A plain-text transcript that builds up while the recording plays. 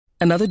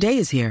Another day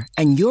is here,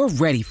 and you're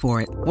ready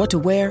for it. What to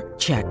wear?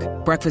 Check.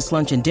 Breakfast,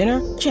 lunch, and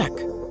dinner? Check.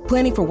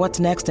 Planning for what's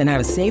next and how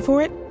to save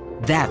for it?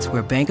 That's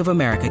where Bank of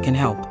America can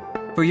help.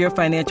 For your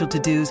financial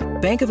to-dos,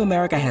 Bank of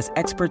America has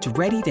experts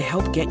ready to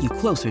help get you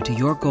closer to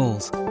your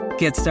goals.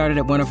 Get started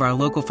at one of our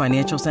local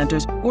financial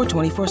centers or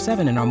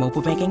 24/7 in our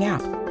mobile banking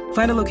app.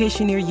 Find a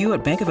location near you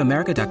at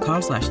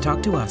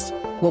bankofamerica.com/talktous.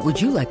 What would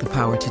you like the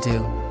power to do?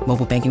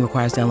 Mobile banking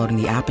requires downloading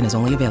the app and is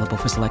only available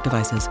for select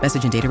devices.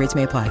 Message and data rates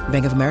may apply.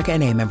 Bank of America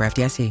N.A., member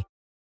FDIC.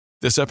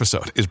 This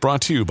episode is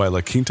brought to you by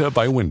La Quinta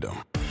by Wyndham.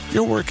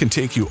 Your work can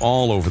take you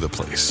all over the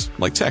place,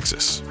 like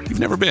Texas. You've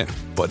never been,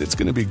 but it's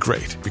going to be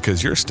great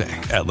because you're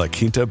staying at La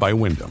Quinta by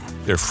Wyndham.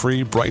 Their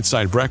free Bright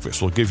Side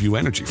breakfast will give you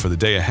energy for the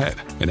day ahead.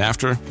 And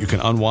after, you can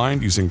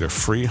unwind using their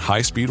free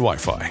high-speed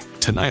Wi-Fi.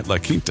 Tonight, La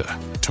Quinta.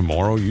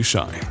 Tomorrow, you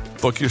shine.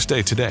 Book your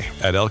stay today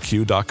at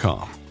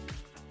lq.com.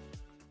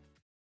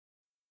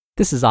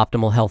 This is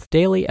Optimal Health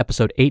Daily,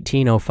 episode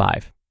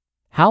 1805.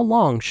 How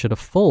long should a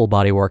full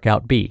body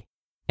workout be?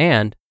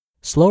 And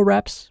slow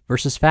reps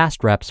versus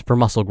fast reps for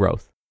muscle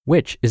growth.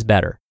 Which is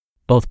better?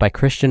 Both by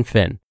Christian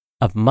Finn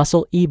of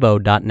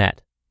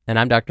muscleevo.net. And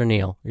I'm Dr.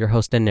 Neil, your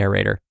host and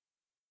narrator.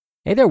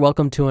 Hey there,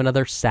 welcome to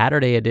another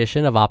Saturday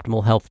edition of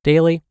Optimal Health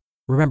Daily.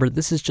 Remember,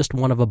 this is just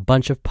one of a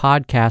bunch of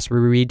podcasts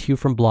where we read to you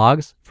from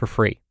blogs for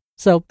free.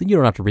 So you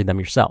don't have to read them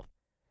yourself.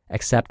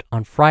 Except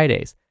on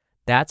Fridays.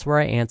 That's where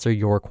I answer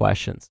your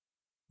questions.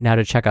 Now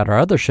to check out our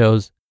other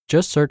shows,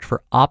 just search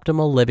for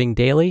Optimal Living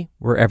Daily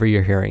wherever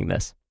you're hearing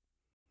this.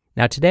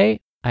 Now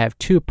today, I have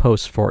 2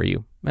 posts for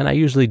you, and I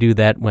usually do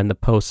that when the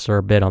posts are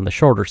a bit on the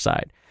shorter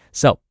side.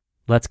 So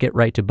let's get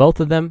right to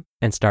both of them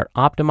and start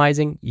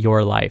optimizing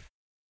your life.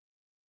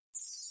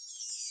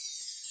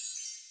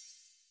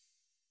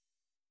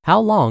 How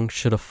long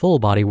should a full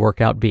body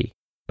workout be?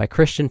 By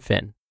Christian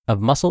Finn of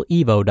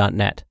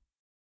muscleevo.net.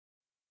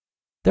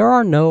 There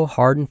are no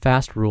hard and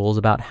fast rules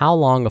about how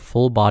long a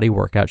full body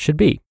workout should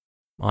be.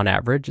 On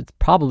average, it's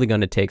probably going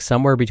to take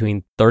somewhere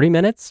between 30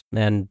 minutes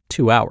and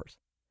 2 hours.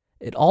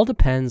 It all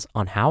depends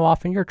on how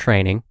often you're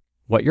training,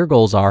 what your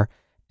goals are,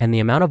 and the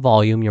amount of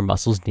volume your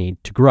muscles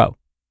need to grow.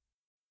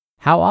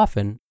 How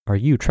often are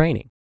you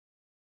training?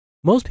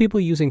 Most people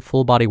using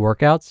full body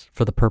workouts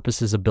for the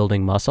purposes of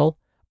building muscle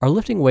are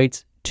lifting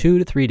weights 2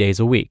 to 3 days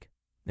a week.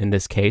 In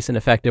this case, an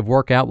effective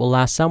workout will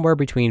last somewhere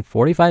between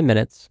 45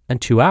 minutes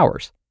and 2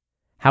 hours.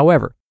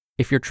 However,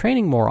 if you're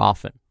training more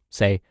often,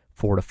 say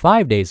 4 to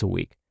 5 days a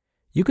week,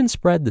 you can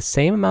spread the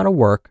same amount of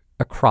work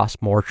across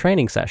more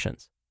training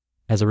sessions.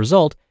 As a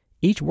result,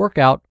 each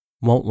workout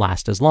won't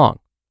last as long.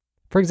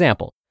 For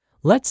example,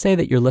 let's say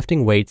that you're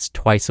lifting weights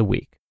twice a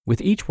week,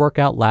 with each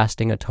workout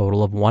lasting a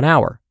total of 1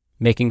 hour,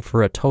 making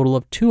for a total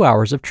of 2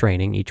 hours of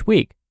training each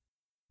week.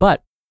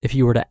 But if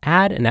you were to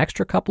add an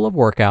extra couple of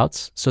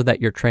workouts so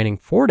that you're training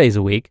 4 days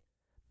a week,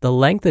 the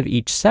length of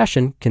each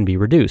session can be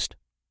reduced.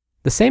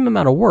 The same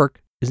amount of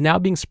work is now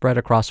being spread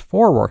across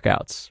 4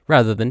 workouts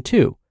rather than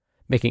 2,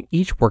 making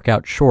each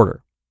workout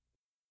shorter.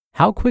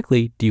 How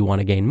quickly do you want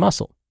to gain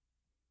muscle?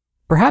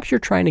 Perhaps you're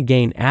trying to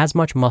gain as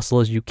much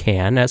muscle as you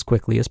can as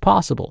quickly as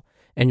possible,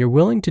 and you're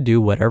willing to do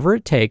whatever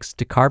it takes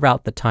to carve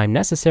out the time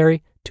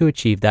necessary to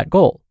achieve that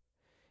goal.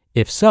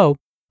 If so,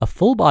 a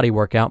full body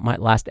workout might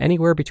last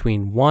anywhere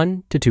between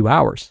 1 to 2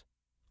 hours.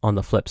 On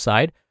the flip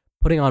side,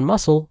 putting on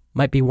muscle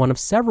might be one of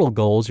several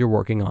goals you're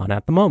working on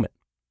at the moment.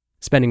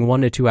 Spending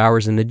 1 to 2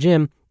 hours in the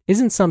gym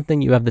isn't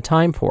something you have the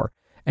time for,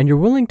 and you're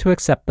willing to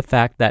accept the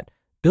fact that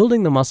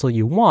building the muscle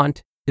you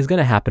want is going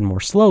to happen more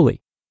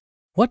slowly.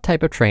 What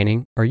type of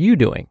training are you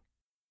doing?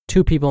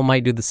 2 people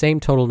might do the same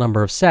total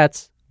number of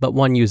sets, but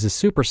one uses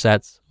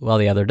supersets while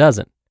the other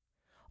doesn't.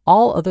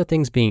 All other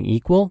things being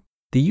equal,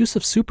 the use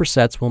of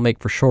supersets will make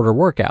for shorter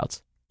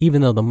workouts,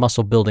 even though the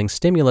muscle building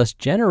stimulus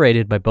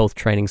generated by both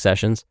training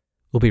sessions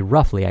will be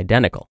roughly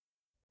identical.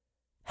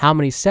 How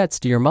many sets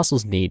do your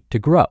muscles need to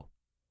grow?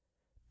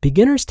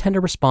 Beginners tend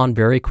to respond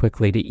very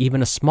quickly to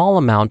even a small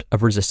amount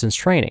of resistance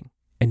training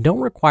and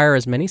don't require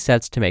as many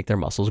sets to make their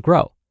muscles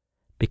grow.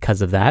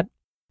 Because of that,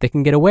 they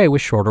can get away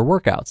with shorter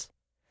workouts.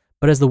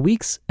 But as the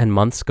weeks and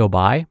months go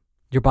by,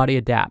 your body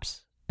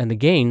adapts and the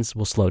gains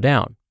will slow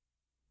down.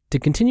 To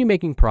continue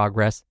making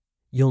progress,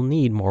 you'll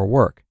need more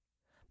work.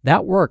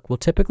 That work will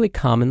typically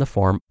come in the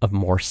form of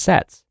more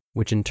sets,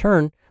 which in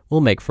turn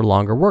will make for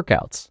longer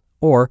workouts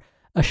or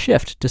a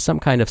shift to some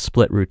kind of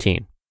split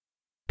routine.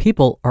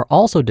 People are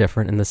also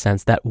different in the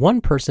sense that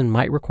one person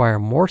might require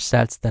more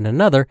sets than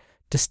another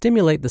to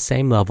stimulate the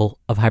same level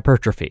of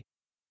hypertrophy.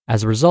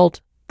 As a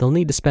result, they'll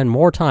need to spend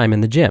more time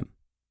in the gym.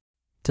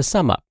 To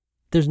sum up,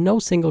 there's no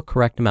single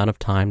correct amount of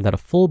time that a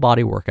full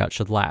body workout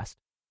should last.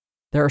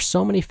 There are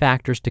so many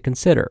factors to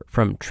consider,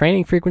 from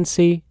training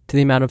frequency to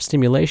the amount of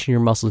stimulation your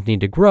muscles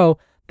need to grow,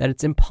 that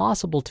it's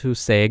impossible to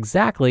say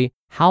exactly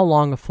how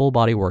long a full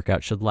body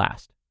workout should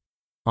last.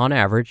 On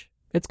average,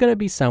 it's going to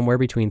be somewhere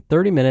between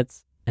 30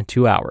 minutes and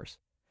 2 hours.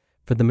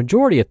 For the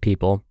majority of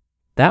people,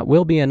 that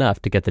will be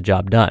enough to get the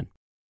job done.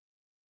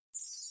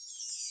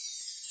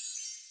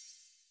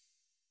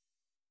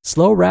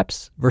 Slow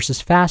reps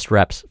versus fast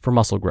reps for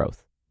muscle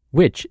growth.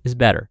 Which is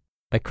better?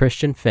 by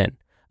Christian Finn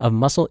of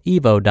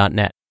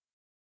MuscleEvo.net.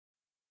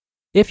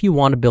 If you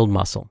want to build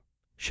muscle,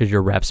 should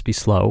your reps be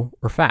slow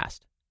or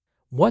fast?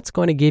 What's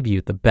going to give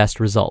you the best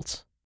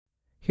results?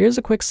 Here's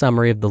a quick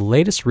summary of the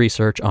latest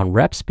research on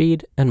rep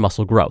speed and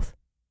muscle growth.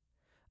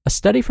 A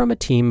study from a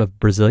team of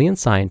Brazilian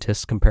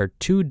scientists compared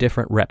two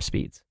different rep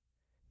speeds,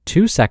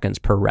 2 seconds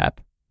per rep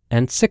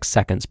and 6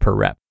 seconds per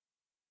rep.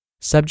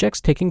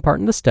 Subjects taking part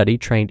in the study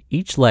trained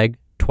each leg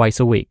twice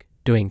a week,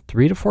 doing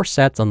 3 to 4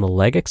 sets on the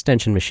leg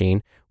extension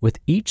machine, with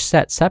each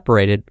set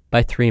separated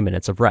by 3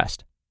 minutes of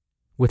rest.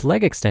 With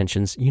leg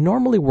extensions, you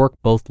normally work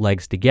both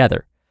legs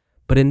together,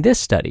 but in this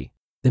study,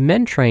 the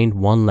men trained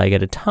one leg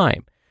at a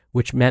time,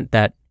 which meant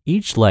that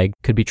each leg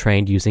could be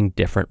trained using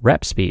different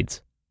rep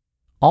speeds.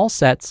 All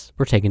sets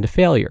were taken to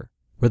failure,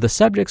 where the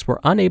subjects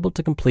were unable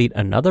to complete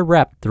another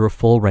rep through a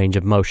full range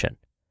of motion.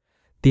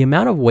 The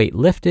amount of weight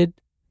lifted,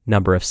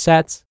 number of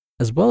sets,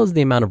 as well as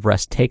the amount of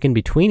rest taken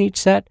between each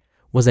set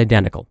was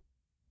identical.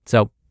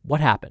 So,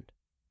 what happened?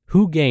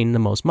 Who gained the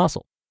most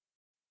muscle?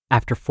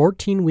 After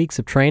 14 weeks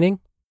of training,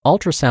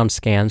 ultrasound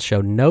scans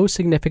showed no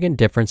significant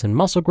difference in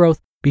muscle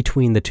growth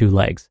between the two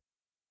legs.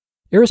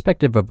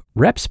 Irrespective of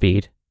rep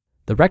speed,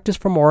 the rectus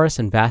femoris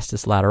and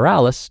vastus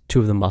lateralis,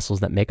 two of the muscles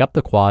that make up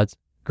the quads,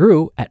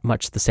 grew at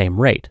much the same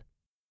rate.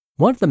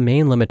 One of the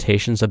main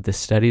limitations of this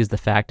study is the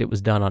fact it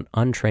was done on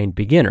untrained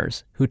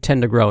beginners who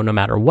tend to grow no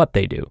matter what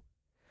they do.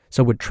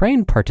 So would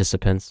trained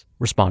participants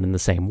respond in the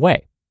same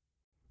way?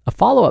 A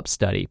follow-up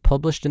study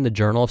published in the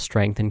Journal of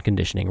Strength and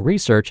Conditioning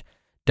Research,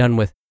 done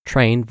with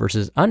trained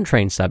versus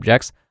untrained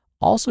subjects,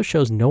 also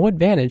shows no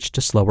advantage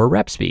to slower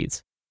rep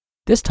speeds.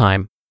 This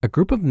time, a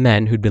group of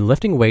men who'd been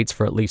lifting weights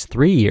for at least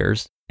 3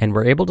 years and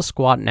were able to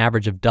squat an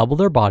average of double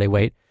their body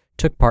weight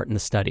took part in the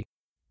study.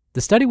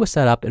 The study was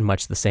set up in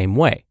much the same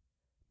way.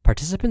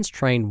 Participants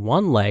trained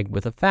one leg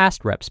with a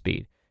fast rep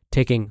speed,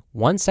 taking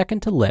 1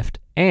 second to lift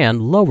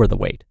and lower the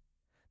weight.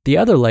 The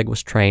other leg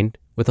was trained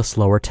with a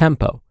slower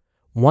tempo,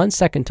 1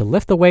 second to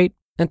lift the weight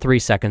and 3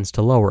 seconds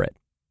to lower it.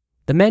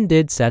 The men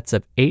did sets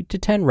of 8 to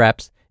 10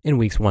 reps in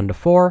weeks 1 to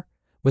 4,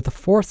 with a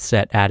fourth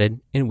set added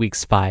in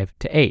weeks 5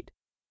 to 8.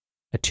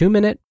 A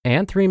 2-minute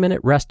and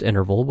 3-minute rest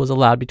interval was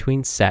allowed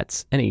between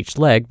sets and each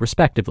leg,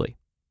 respectively.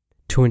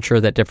 To ensure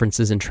that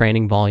differences in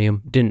training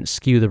volume didn't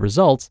skew the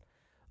results,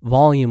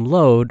 volume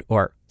load,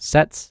 or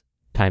sets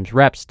times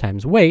reps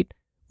times weight,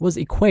 was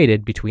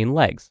equated between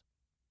legs.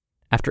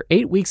 After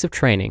 8 weeks of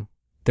training,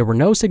 there were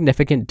no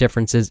significant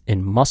differences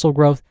in muscle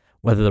growth,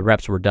 whether the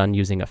reps were done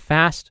using a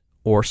fast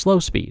or slow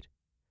speed.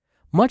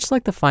 Much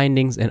like the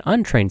findings in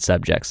untrained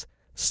subjects,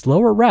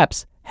 slower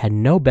reps had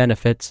no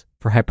benefits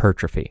for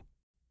hypertrophy.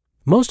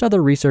 Most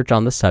other research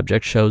on the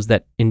subject shows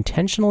that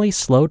intentionally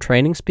slow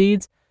training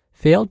speeds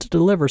failed to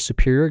deliver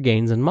superior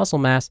gains in muscle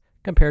mass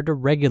compared to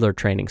regular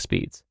training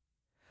speeds.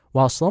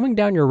 While slowing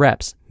down your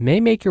reps may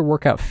make your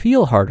workout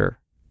feel harder,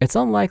 it's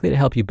unlikely to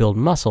help you build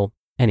muscle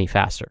any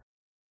faster.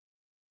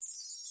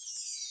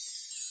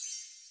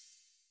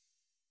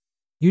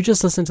 You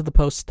just listened to the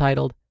post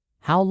titled,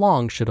 "How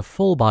long should a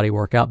full body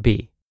workout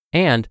be?"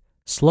 and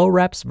 "Slow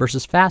reps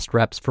versus fast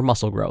reps for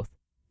muscle growth.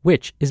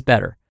 Which is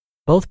better?"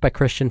 Both by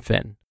Christian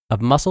Finn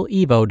of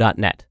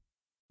MuscleEvo.net.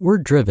 We're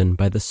driven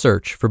by the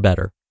search for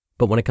better,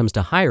 but when it comes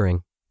to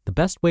hiring, the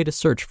best way to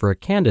search for a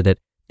candidate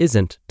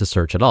isn't to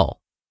search at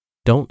all.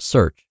 Don't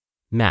search,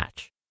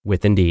 match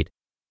with Indeed.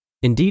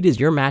 Indeed is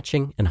your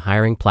matching and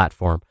hiring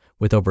platform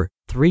with over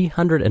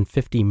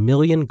 350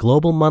 million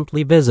global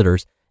monthly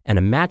visitors and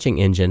a matching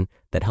engine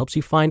that helps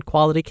you find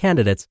quality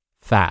candidates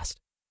fast.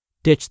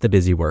 Ditch the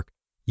busy work.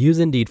 Use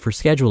Indeed for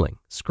scheduling,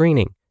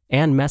 screening,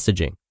 and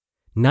messaging.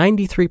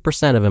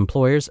 93% of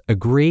employers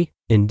agree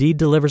Indeed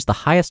delivers the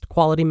highest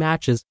quality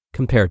matches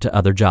compared to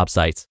other job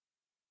sites.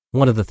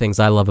 One of the things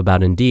I love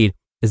about Indeed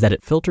is that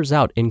it filters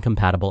out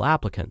incompatible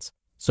applicants.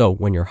 So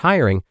when you're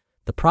hiring,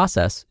 the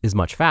process is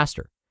much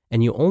faster,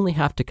 and you only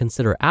have to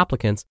consider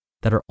applicants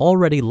that are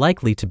already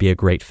likely to be a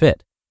great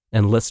fit.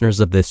 And listeners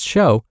of this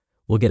show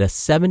will get a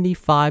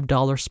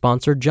 $75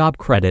 sponsored job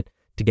credit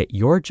to get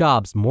your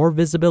jobs more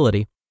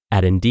visibility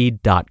at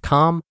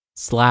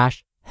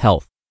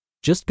Indeed.com/health.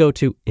 Just go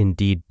to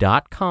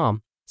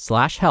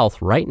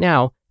Indeed.com/health right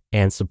now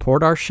and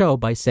support our show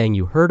by saying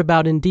you heard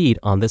about Indeed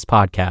on this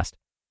podcast.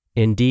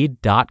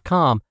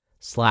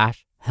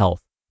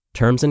 Indeed.com/health.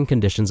 Terms and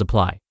conditions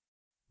apply.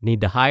 Need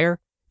to hire?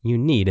 You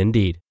need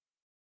Indeed.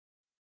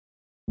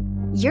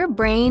 Your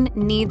brain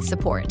needs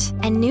support,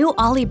 and new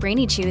Ollie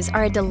Brainy Chews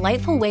are a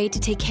delightful way to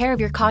take care of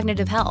your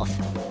cognitive health.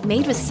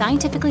 Made with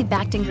scientifically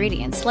backed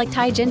ingredients like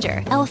Thai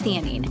ginger,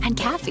 L-theanine, and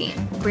caffeine,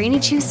 Brainy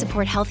Chews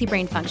support healthy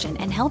brain function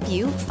and help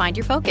you find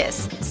your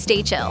focus,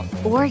 stay chill,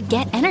 or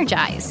get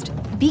energized.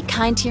 Be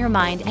kind to your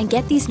mind and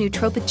get these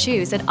nootropic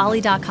chews at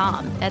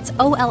Ollie.com. That's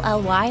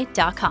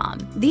OLLY.com.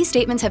 These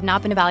statements have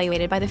not been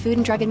evaluated by the Food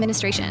and Drug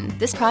Administration.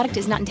 This product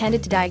is not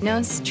intended to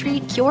diagnose,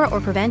 treat, cure, or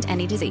prevent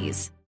any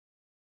disease.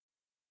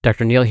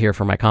 Dr. Neal here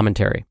for my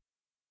commentary.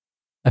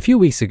 A few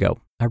weeks ago,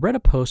 I read a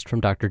post from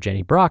Dr.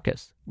 Jenny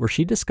Brockis where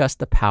she discussed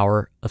the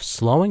power of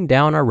slowing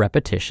down our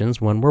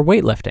repetitions when we're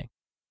weightlifting.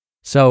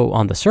 So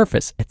on the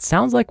surface, it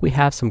sounds like we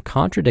have some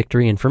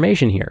contradictory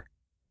information here.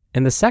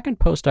 In the second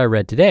post I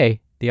read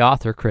today, the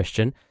author,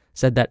 Christian,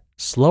 said that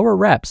slower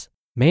reps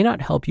may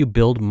not help you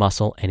build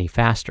muscle any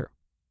faster.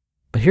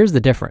 But here's the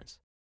difference.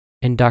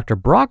 In Dr.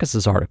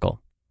 Brockes'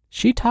 article,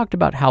 she talked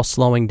about how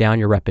slowing down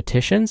your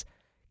repetitions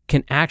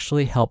can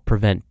actually help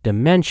prevent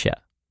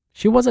dementia.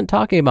 She wasn't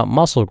talking about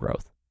muscle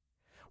growth.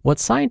 What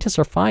scientists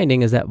are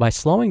finding is that by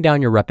slowing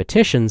down your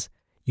repetitions,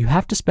 you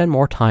have to spend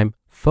more time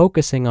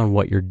focusing on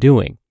what you're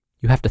doing.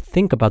 You have to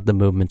think about the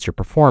movements you're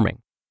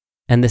performing.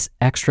 And this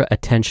extra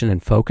attention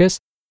and focus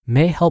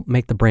may help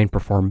make the brain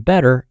perform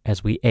better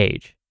as we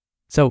age.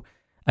 So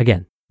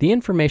again, the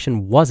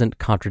information wasn't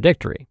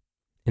contradictory.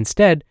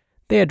 Instead,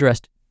 they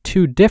addressed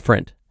two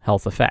different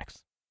health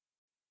effects.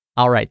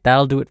 All right,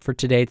 that'll do it for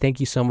today. Thank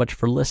you so much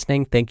for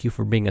listening. Thank you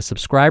for being a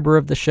subscriber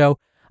of the show.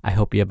 I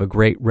hope you have a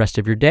great rest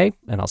of your day,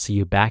 and I'll see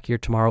you back here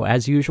tomorrow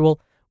as usual,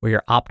 where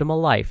your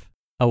optimal life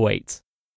awaits.